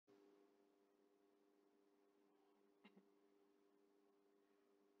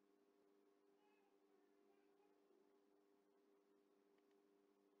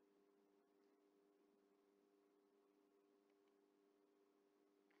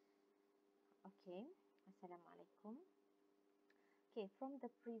Okay, Assalamualaikum. Okay, from the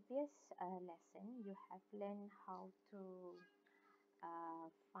previous lesson, you have learned how to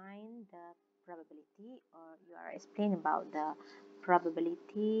find the probability, or you are explained about the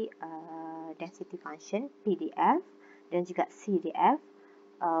probability density function (PDF) dan juga CDF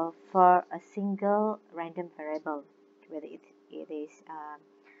for a single random variable, whether it is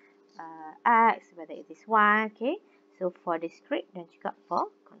X, whether it is Y. Okay, so for discrete dan juga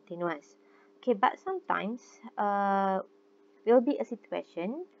for continuous. Okay, but sometimes will be a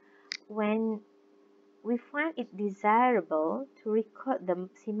situation when we find it desirable to record the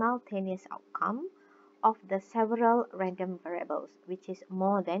simultaneous outcome of the several random variables, which is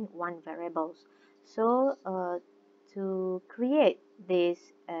more than one variables. So to create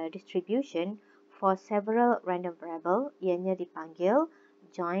this distribution for several random variable, ianya dipanggil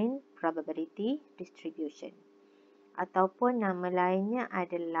joint probability distribution. Ataupun nama lainnya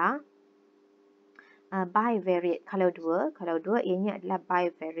adalah bivariate. Kalau dua ianya adalah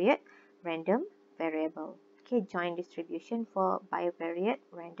bivariate random variable. Okay, joint distribution for bivariate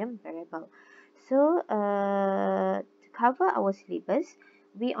random variable. So to cover our syllabus,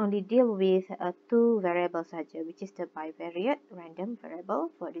 we only deal with two variables saja, which is the bivariate random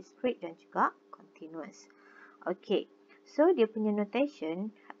variable for discrete dan juga continuous. Okay, so dia punya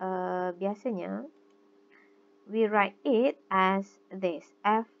notation biasanya we write it as this: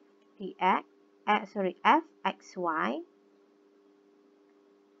 fxy,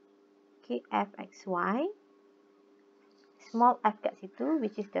 okay, fxy, small f kat situ,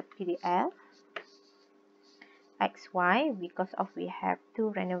 which is the PDF, xy, because of we have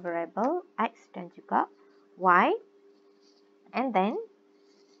two random variable, x dan juga y, and then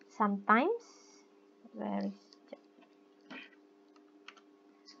sometimes,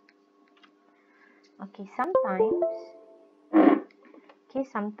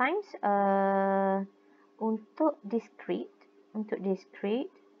 sometimes untuk discrete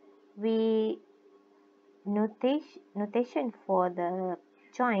we notation for the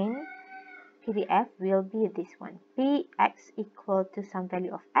joint PDF will be this one: px equal to some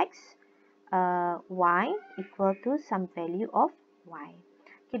value of x, y equal to some value of y.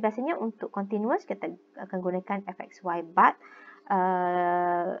 Okay, biasanya untuk continuous kita akan gunakan fxy, but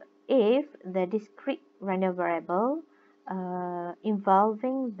if the discrete random variable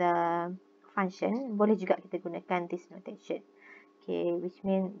involving the function, boleh juga kita gunakan this notation. Okay, which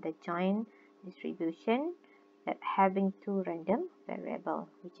means the joint distribution that having two random variable,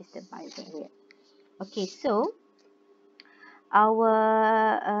 which is the bivariate. Okay, so our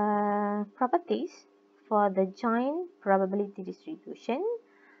properties for the joint probability distribution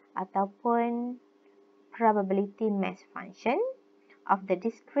ataupun probability mass function of the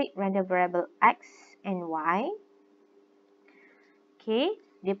discrete random variable x and y. Okay,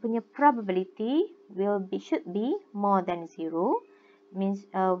 dia punya probability should be more than 0. Means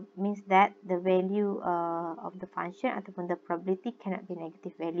that the value of the function ataupun the probability cannot be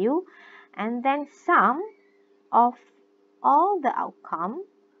negative value, and then sum of all the outcome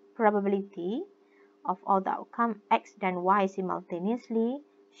probability of all the outcome x dan y simultaneously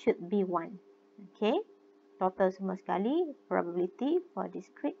should be 1. Okay, total semua sekali probability for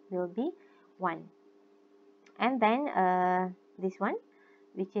discrete will be 1. And then this one,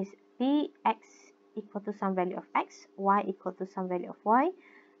 which is px equal to some value of x, y equal to some value of y,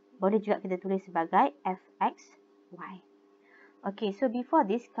 boleh juga kita tulis sebagai fxy. Okay, so before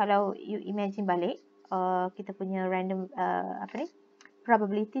this, kalau you imagine balik kita punya random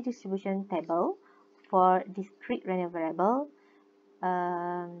probability distribution table for discrete random variable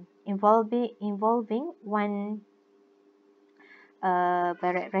involving one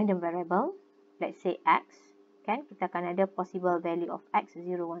random variable, let's say x. Kan, kita akan ada possible value of x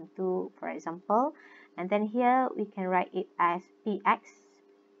 0, 1, 2 for example, and then here we can write it as px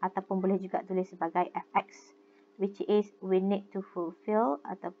ataupun boleh juga tulis sebagai fx, which is we need to fulfill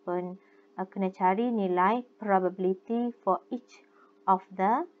ataupun kena cari nilai probability for each of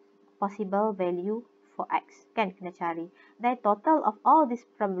the possible value for x, kan, kena cari. Then total of all this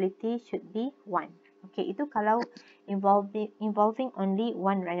probability should be 1. Okay, itu kalau involving only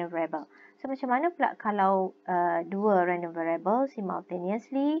one random variable. So macam mana pula kalau dua random variable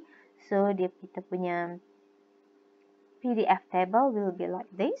simultaneously? So kita punya PDF table will be like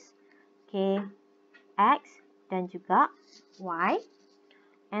this. Okay, x dan juga y.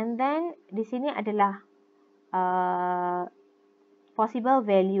 And then di sini adalah possible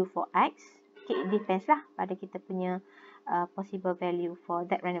value for x. Okay, it depends lah pada kita punya possible value for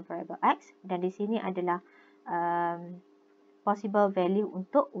that random variable x. Dan di sini adalah possible value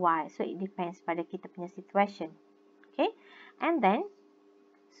untuk y. So it depends pada kita punya situation. Okay, and then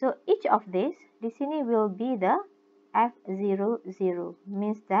So each of this di sini will be the F00.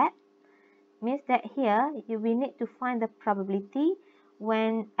 Means that here we need to find the probability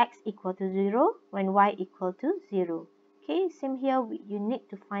when x equal to 0, when y equal to 0. Okay, same here, you need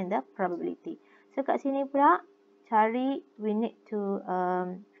to find the probability. So kat sini pula, we need to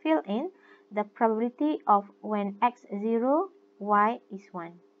fill in the probability of when x 0, y is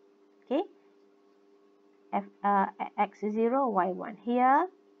 1. Okay, x0, y1. Here,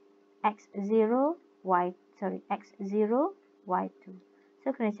 x0, x0, y2.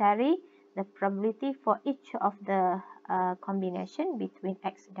 So kena cari the probability for each of the combination between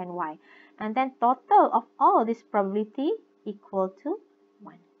x dan y. And then total of all this probability equal to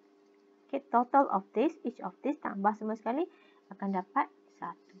 1. Okay, total of this, each of this tambah semua sekali akan dapat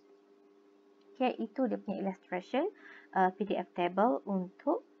 1. Okay, itu dia punya illustration PDF table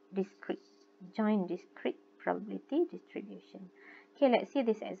untuk discrete, joint discrete probability distribution. Okay, let's see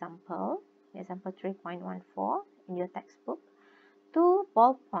this example. Example 3.14 in your textbook. 2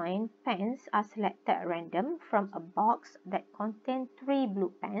 ballpoint pens are selected at random from a box that contains 3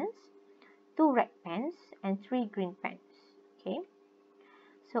 blue pens, 2 red pens, and 3 green pens. Okay,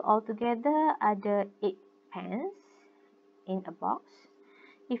 so altogether ada 8 pens in a box.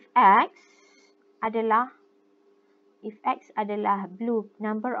 If x adalah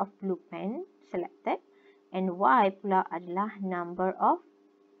number of blue pen selected and y pula adalah number of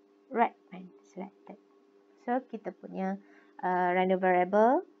red pen selected. So kita punya random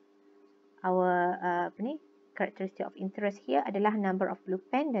variable, our characteristic of interest here adalah number of blue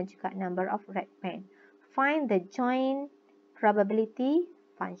pen dan juga number of red pen. Find the joint probability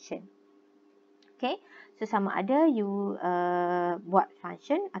function. Okay, so sama ada you buat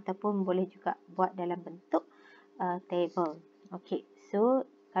function ataupun boleh juga buat dalam bentuk table. Okay, so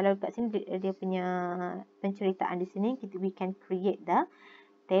kalau kat sini dia punya penceritaan di sini, we can create the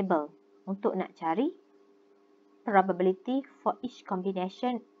table untuk nak cari probability for each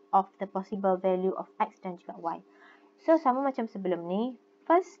combination of the possible value of x dan juga y. So sama macam sebelum ni,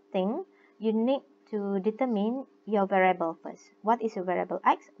 first thing you need to determine your variable first. What is a variable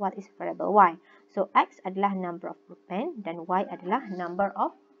x? What is a variable y? So x adalah number of blue pen dan y adalah number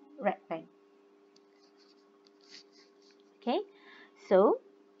of red pen. Okay, so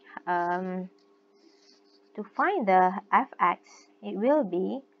to find the fx, it will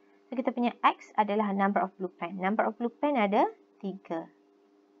be, so kita punya x adalah number of blue pen. Number of blue pen ada 3.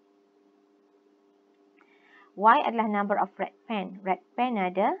 Y adalah number of red pen. Red pen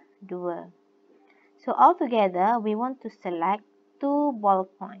ada 2. So altogether, we want to select 2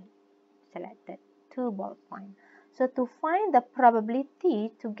 ballpoint. Selected 2 ballpoint. So to find the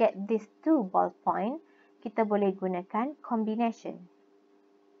probability to get these 2 ballpoint, kita boleh gunakan combination.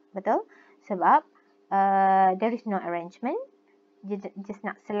 Betul? Sebab there is no arrangement. Just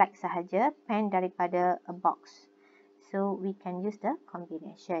nak select sahaja pen daripada a box. So we can use the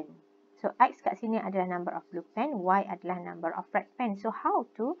combination. So x kat sini adalah number of blue pen, y adalah number of red pen. So how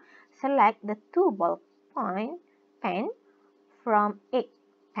to select the 2 ballpoint pen from 8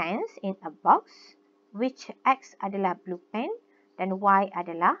 pens in a box, which x adalah blue pen dan y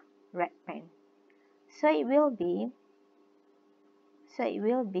adalah red pen. So it will be, so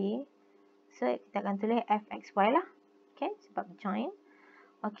kita akan tulis fxy lah. Okay, sebab join.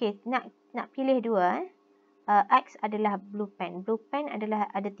 Okay, nak pilih 2. X adalah blue pen. Blue pen adalah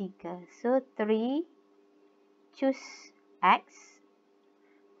ada 3. So 3 choose x.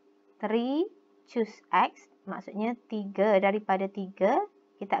 3 choose x. Maksudnya 3 daripada 3.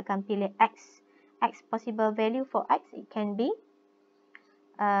 Kita akan pilih x. X possible value for x, it can be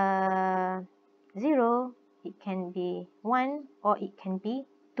 0, it can be 1, or it can be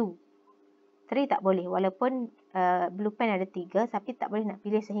 2. 3 tak boleh, walaupun blue pen ada 3, tapi tak boleh nak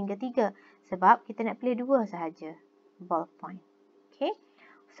pilih sehingga 3 sebab kita nak pilih 2 sahaja ballpoint. Okay,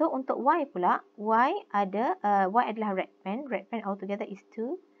 so untuk y pula, y adalah red pen. Red pen altogether is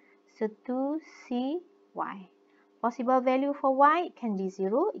 2, so 2cy. Possible value for y, it can be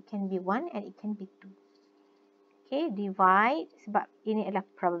 0, it can be 1, and it can be 2. Okay, divide, sebab ini adalah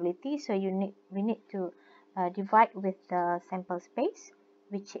probability, so we need to divide with the sample space,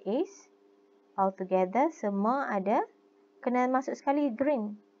 which is altogether semua ada, kena masuk sekali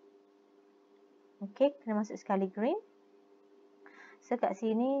green. Okay, kena masuk sekali green. So kat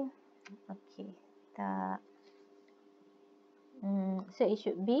sini, okay, tak. So it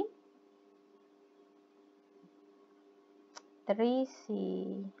should be 3c.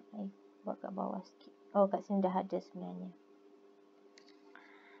 Buat kat bawah sikit. Oh, kat sini dah ada sebenarnya.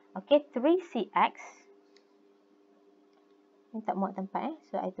 Okay, 3cx. Ni tak muat tempat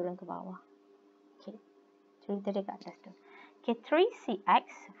so I turun ke bawah. Okay, cerita dia kat atas tu. Okay, 3cx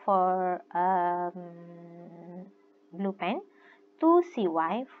for blue pen,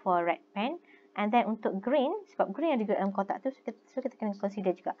 2cy for red pen, and then untuk green, sebab green ada dalam kotak tu, so kita kena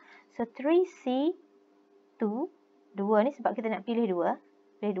consider juga. So 3c2, 2 ni sebab kita nak pilih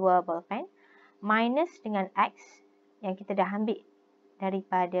 2 ball pen, minus dengan x yang kita dah ambil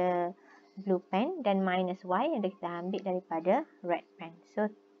daripada blue pen, dan minus y yang kita ambil daripada red pen. So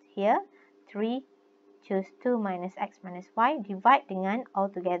here 3 choose 2 minus x minus y, divide dengan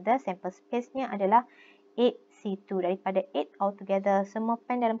altogether sample space-nya adalah 8c2. Daripada 8 altogether, semua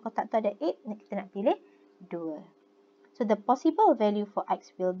pen dalam kotak tu ada 8, kita nak pilih 2. So the possible value for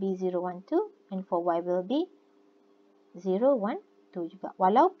x will be 0, 1, 2 and for y will be 0, 1, 2 juga.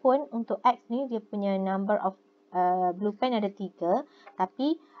 Walaupun untuk x ni dia punya number of blue pen ada 3,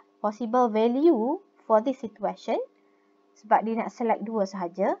 tapi possible value for this situation, sebab dia nak select 2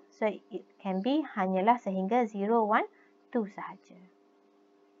 sahaja, so it can be hanyalah sehingga 0, 1, 2 sahaja.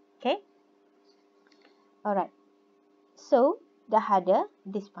 Okay. Alright. So, dah ada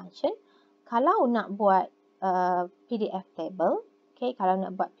this function. Kalau nak buat PDF table, okay, kalau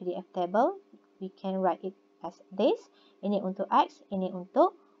nak buat PDF table, we can write it as this. Ini untuk x, ini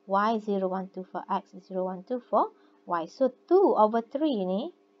untuk y, 0, 1, 2 for x, 0, 1, 2 for y. So, 2 over 3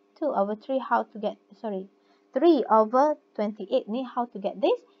 ni, 2 over 3 how to get, 3 over 28 ni how to get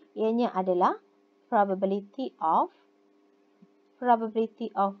this? Ianya adalah probability of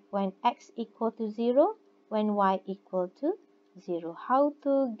when x equal to 0, when y equal to 0. How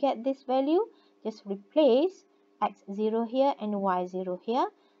to get this value? Just replace x0 here and y0 here.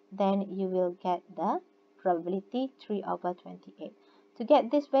 Then you will get the probability 3 over 28. To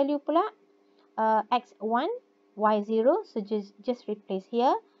get this value pula, x1, y0, so just replace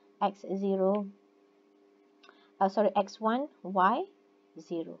here x0, x1,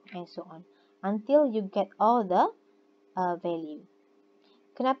 y0, and so on. Until you get all the value.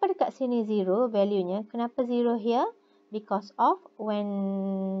 Kenapa dekat sini 0 value-nya? Kenapa 0 here? Because of when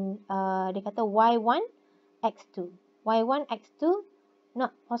dia kata y1, x2. y1, x2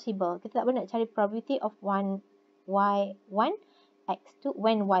 not possible. Kita tak boleh nak cari probability of y1, x2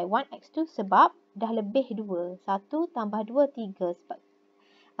 when y1, x2 sebab dah lebih 2. 1 tambah 2, 3. Sebab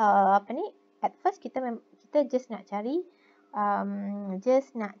at first kita just nak cari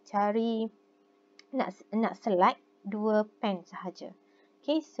nak select 2 pen sahaja.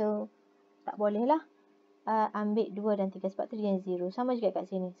 Okay, so tak boleh lah ambil 2 dan 3 sebab tu dia 0. Sama juga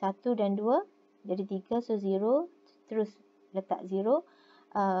kat sini. 1 dan 2 jadi 3, so 0. Terus letak 0.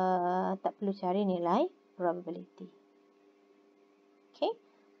 Tak perlu cari nilai probability. Okay,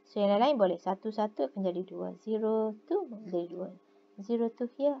 so yang lain boleh. 1, 1 akan jadi 2. 0, 2 jadi 2. 0,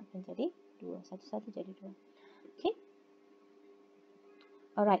 2 here akan jadi 2. 1, 1 jadi 2. Okay.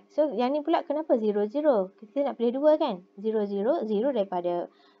 Alright, so yang ni pula kenapa 0, 0? Kita nak pilih 2 kan? 0, 0, 0 daripada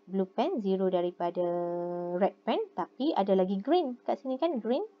blue pen, 0 daripada red pen. Tapi ada lagi green kat sini kan?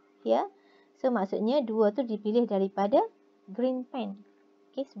 Green here. So maksudnya 2 tu dipilih daripada green pen.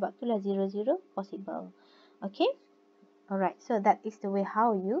 Okay, sebab itulah 0, 0 possible. Okay. Alright, so that is the way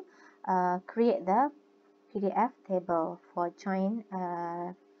how you create the PDF table for join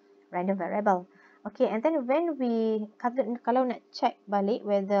random variable. Okay, and then when we, kalau nak check balik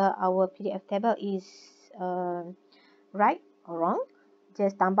whether our PDF table is right or wrong,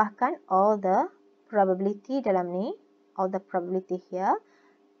 just tambahkan all the probability dalam ni, all the probability here,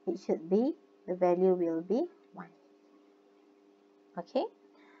 it should be, the value will be 1. Okay,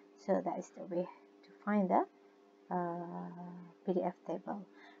 so that is the way to find the PDF table.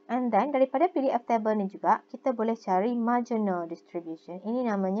 And then daripada PDF table ni juga, kita boleh cari marginal distribution. Ini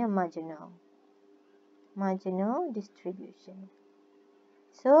namanya marginal distribution.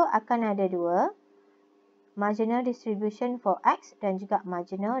 So, akan ada 2. Marginal distribution for X dan juga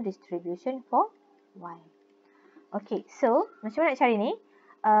marginal distribution for Y. Okay, so, macam mana nak cari ni?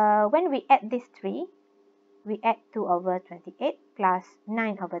 When we add these 3, we add 2 over 28 plus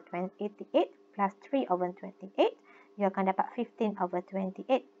 9 over 28 plus 3 over 28. You akan dapat 15 over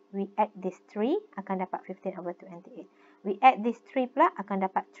 28. We add this 3, akan dapat 15 over 28. We add this 3 pula, akan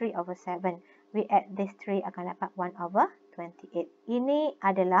dapat 3 over 7. We add this 3, akan dapat 1 over 28. Ini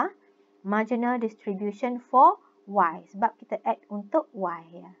adalah marginal distribution for Y. Sebab kita add untuk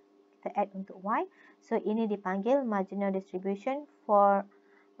Y. Ya. Kita add untuk Y. So, ini dipanggil marginal distribution for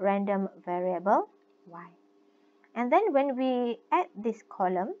random variable Y. And then, when we add this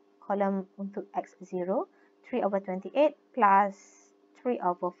column untuk X0, 3 over 28 plus 3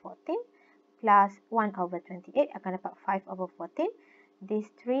 over 14 plus 1 over 28 akan dapat 5 over 14. This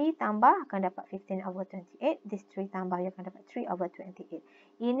 3 tambah akan dapat 15 over 28. This 3 tambah akan dapat 3 over 28.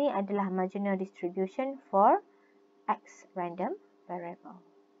 Ini adalah marginal distribution for x random variable.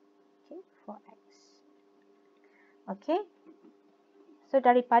 Okay, for x. Okay, so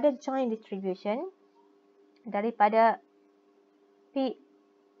daripada joint distribution, daripada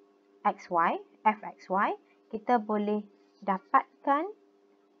Pxy, Fxy, kita boleh dapatkan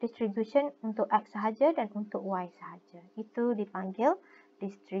distribution untuk X sahaja dan untuk Y sahaja. Itu dipanggil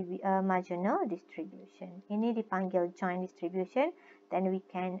marginal distribution. Ini dipanggil joint distribution. Then we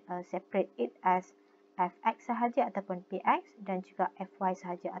can separate it as Fx sahaja ataupun Px dan juga Fy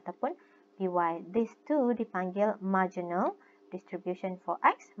sahaja ataupun Py. These two dipanggil marginal distribution for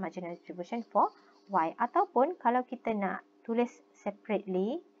X, marginal distribution for Y. Ataupun kalau kita nak tulis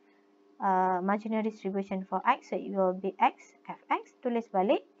separately, marginal distribution for X, so it will be X, Fx, tulis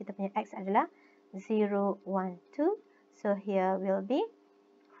balik, kita punya X adalah 0, 1, 2, so here will be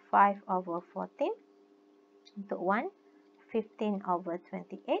 5/14, untuk 1,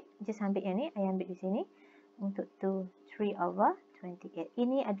 15/28, just ambil yang ni, saya ambil di sini, untuk 2, 3/28,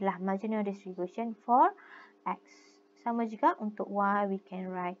 ini adalah marginal distribution for X. Sama juga untuk Y, we can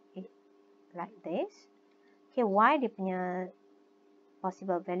write it like this. Okay, Y dia punya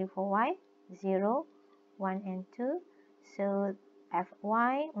possible value for Y 0, 1 and 2. So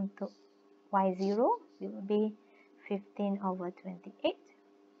Fy untuk Y0 will be 15/28,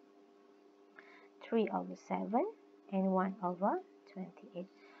 3/7 and 1/28.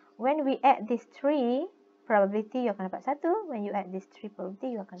 When we add these three probability, you akan dapat 1. When you add these three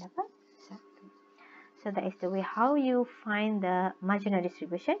probability, you akan dapat 1. So that is the way how you find the marginal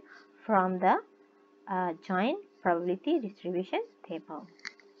distribution from the joint probability distribution table.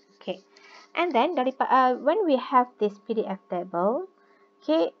 Okay, and then when we have this PDF table,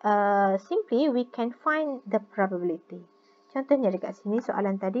 okay, simply we can find the probability. Contohnya dekat sini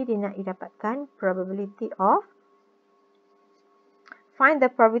soalan tadi dia nak didapatkan probability of, find the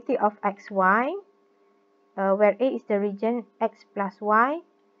probability of xy, where A is the region x plus y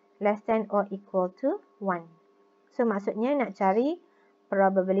less than or equal to 1. So maksudnya nak cari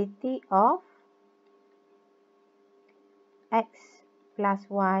probability of x plus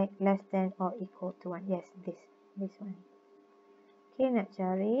y less than or equal to 1. Yes, this one. Okay, nak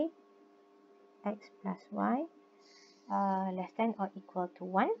cari x plus y less than or equal to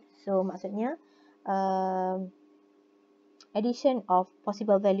 1. So maksudnya addition of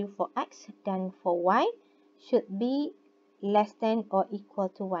possible value for x dan for y should be less than or equal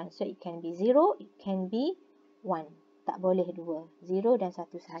to 1. So it can be 0, it can be 1. Tak boleh 2. 0 dan 1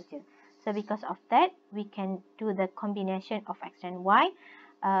 sahaja. So because of that, we can do the combination of x and y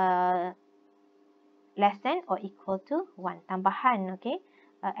less than or equal to 1. Tambahan, okay,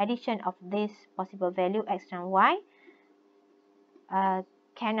 addition of this possible value x and y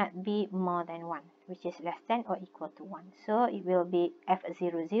cannot be more than 1, which is less than or equal to 1. So it will be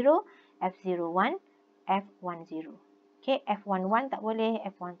F00, F01, F10. Okay, F11 tak boleh,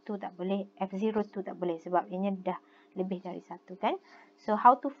 F12 tak boleh, F02 tak boleh sebab ini dah lebih dari 1 kan. So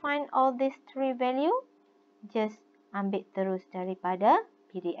how to find all these three value? Just ambil terus daripada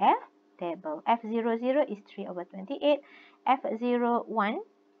PDF table. F00 is 3/28. F01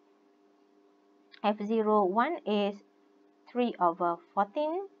 is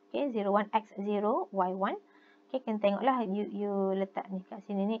 3/14. Okay, 01 x0 y1. Okay, kena tengoklah you letak ni kat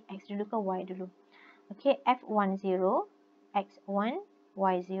sini ni x dulu ke y dulu. Okay, F10 x1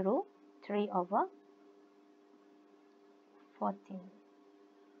 y0 3/14.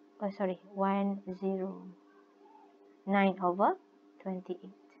 Oh sorry, 10 9/28.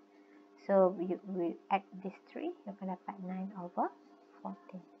 So we add these three, you akan dapat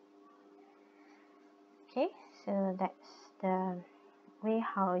 9/14. Okay, so that's the way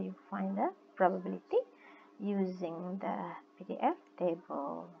how you find the probability using the PDF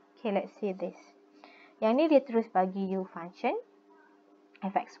table. Okay, let's see this. Yang ni dia terus bagi you function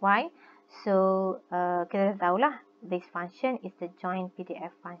fxy. So kita tahulah this function is the joint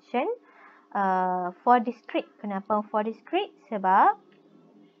PDF function. For discrete, kenapa for discrete? Sebab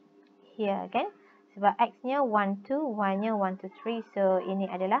here kan, sebab x-nya 1, 2, y-nya 1, 2, 3. So ini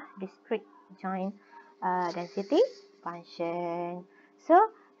adalah discrete joint density function. So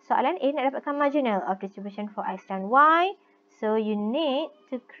soalan A nak dapatkan marginal of distribution for x dan y. So you need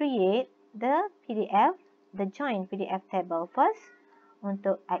to create the PDF, the joint PDF table first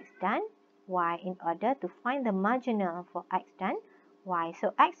untuk x dan y in order to find the marginal for x dan y.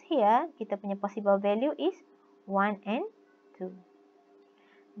 So x here, kita punya possible value is 1 and 2.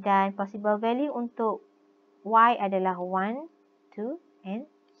 Dan possible value untuk y adalah 1, 2 and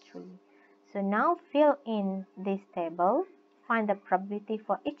 3. So now fill in this table, find the probability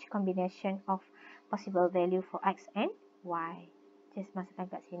for each combination of possible value for x and y. Just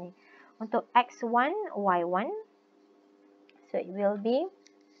masukkan kat sini. Untuk x1, y1, So it will be,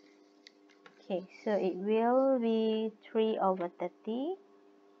 okay, so it will be 3 over 30.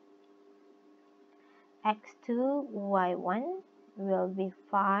 X2, Y1 will be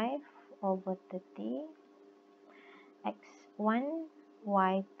 5 over 30. X1,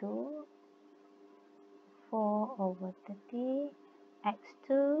 Y2, 4 over 30.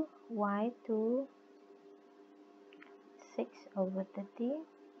 X2, Y2, 6 over 30.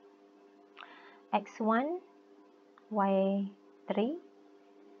 X1, Y3.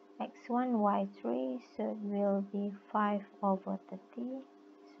 X1, Y3, so it will be 5 over 30.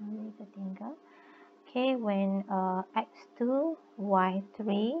 Sorry, tertinggal. Okay, when X2,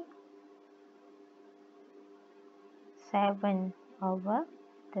 Y3, 7 over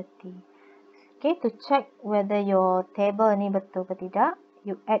 30. Okay, to check whether your table ni betul ke tidak,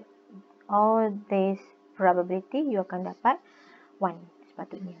 you add all this probability, you akan dapat 1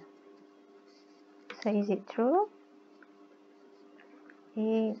 sepatutnya. So, is it true?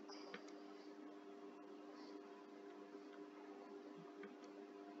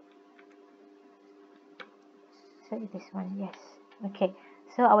 So, it is 1, yes. Okay,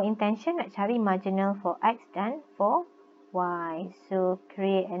 so our intention nak cari marginal for X dan for Y. So,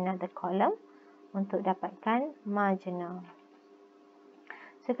 create another column untuk dapatkan marginal.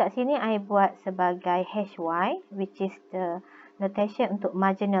 So, kat sini I buat sebagai HY, which is the notation untuk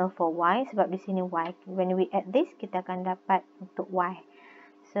marginal for Y, sebab di sini Y. When we add this, kita akan dapat untuk Y.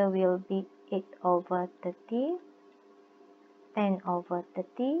 So, will be 8 over 30, 10 over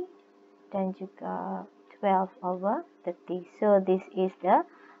 30, dan juga 12 over 30. So, this is the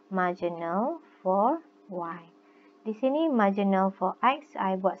marginal for Y. Di sini marginal for X,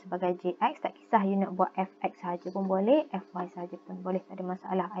 I buat sebagai GX. Tak kisah you nak buat FX saja pun boleh, FY saja pun boleh. Tak ada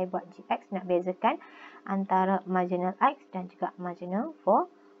masalah. I buat GX nak bezakan antara marginal X dan juga marginal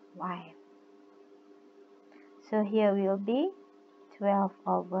for Y. So, here will be 12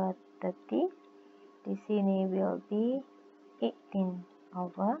 over 30. Di sini will be 18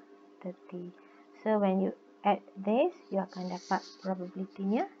 over 30. So, when you add this, you akan dapat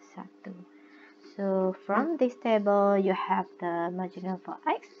probability-nya 1. So, from this table, you have the marginal for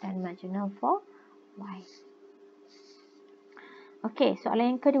X dan marginal for Y. Okay,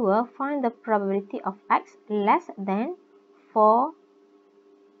 soalan yang kedua, find the probability of X less than 4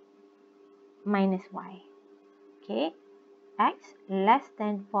 minus Y. Okay, X less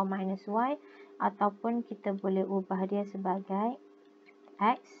than 4 minus Y, ataupun kita boleh ubah dia sebagai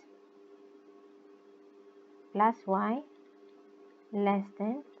X plus Y less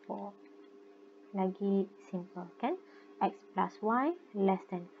than 4. Lagi simple, kan? X plus Y less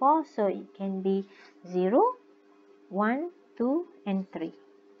than 4, so it can be 0, 1, 2, and 3.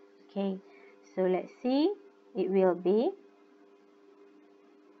 Okay, so let's see. It will be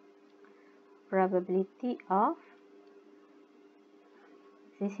probability of,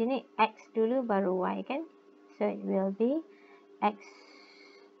 di sini X dulu baru Y, kan? So it will be X,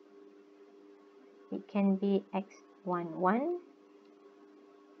 it can be X11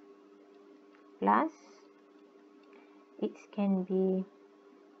 plus, it can be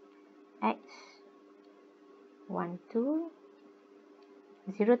X12.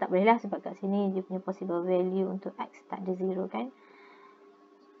 0 tak boleh lah sebab kat sini dia punya possible value untuk X tak ada 0, kan?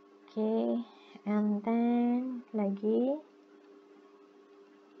 Okay, and then lagi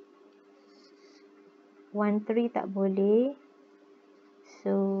 13 tak boleh.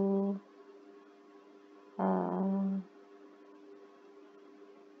 So,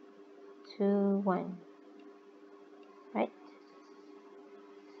 2, 1. Right?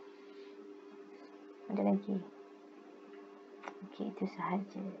 Ada lagi. Okay, itu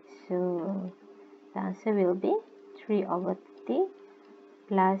sahaja. So, the answer will be 3 over 30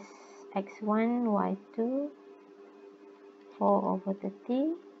 plus X1, Y2, 4 over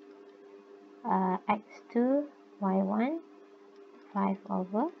 30, X2, Y1, 5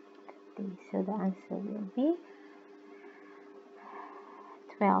 over 30. So, the answer will be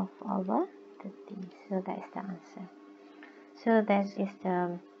 12 over 30. So, that is the answer. So, that is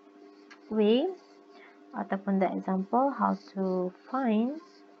the way ataupun the example how to find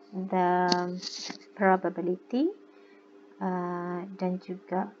the probability dan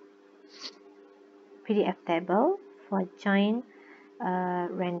juga PDF table for joint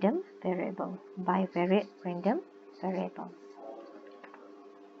random variable, bivariate random variable.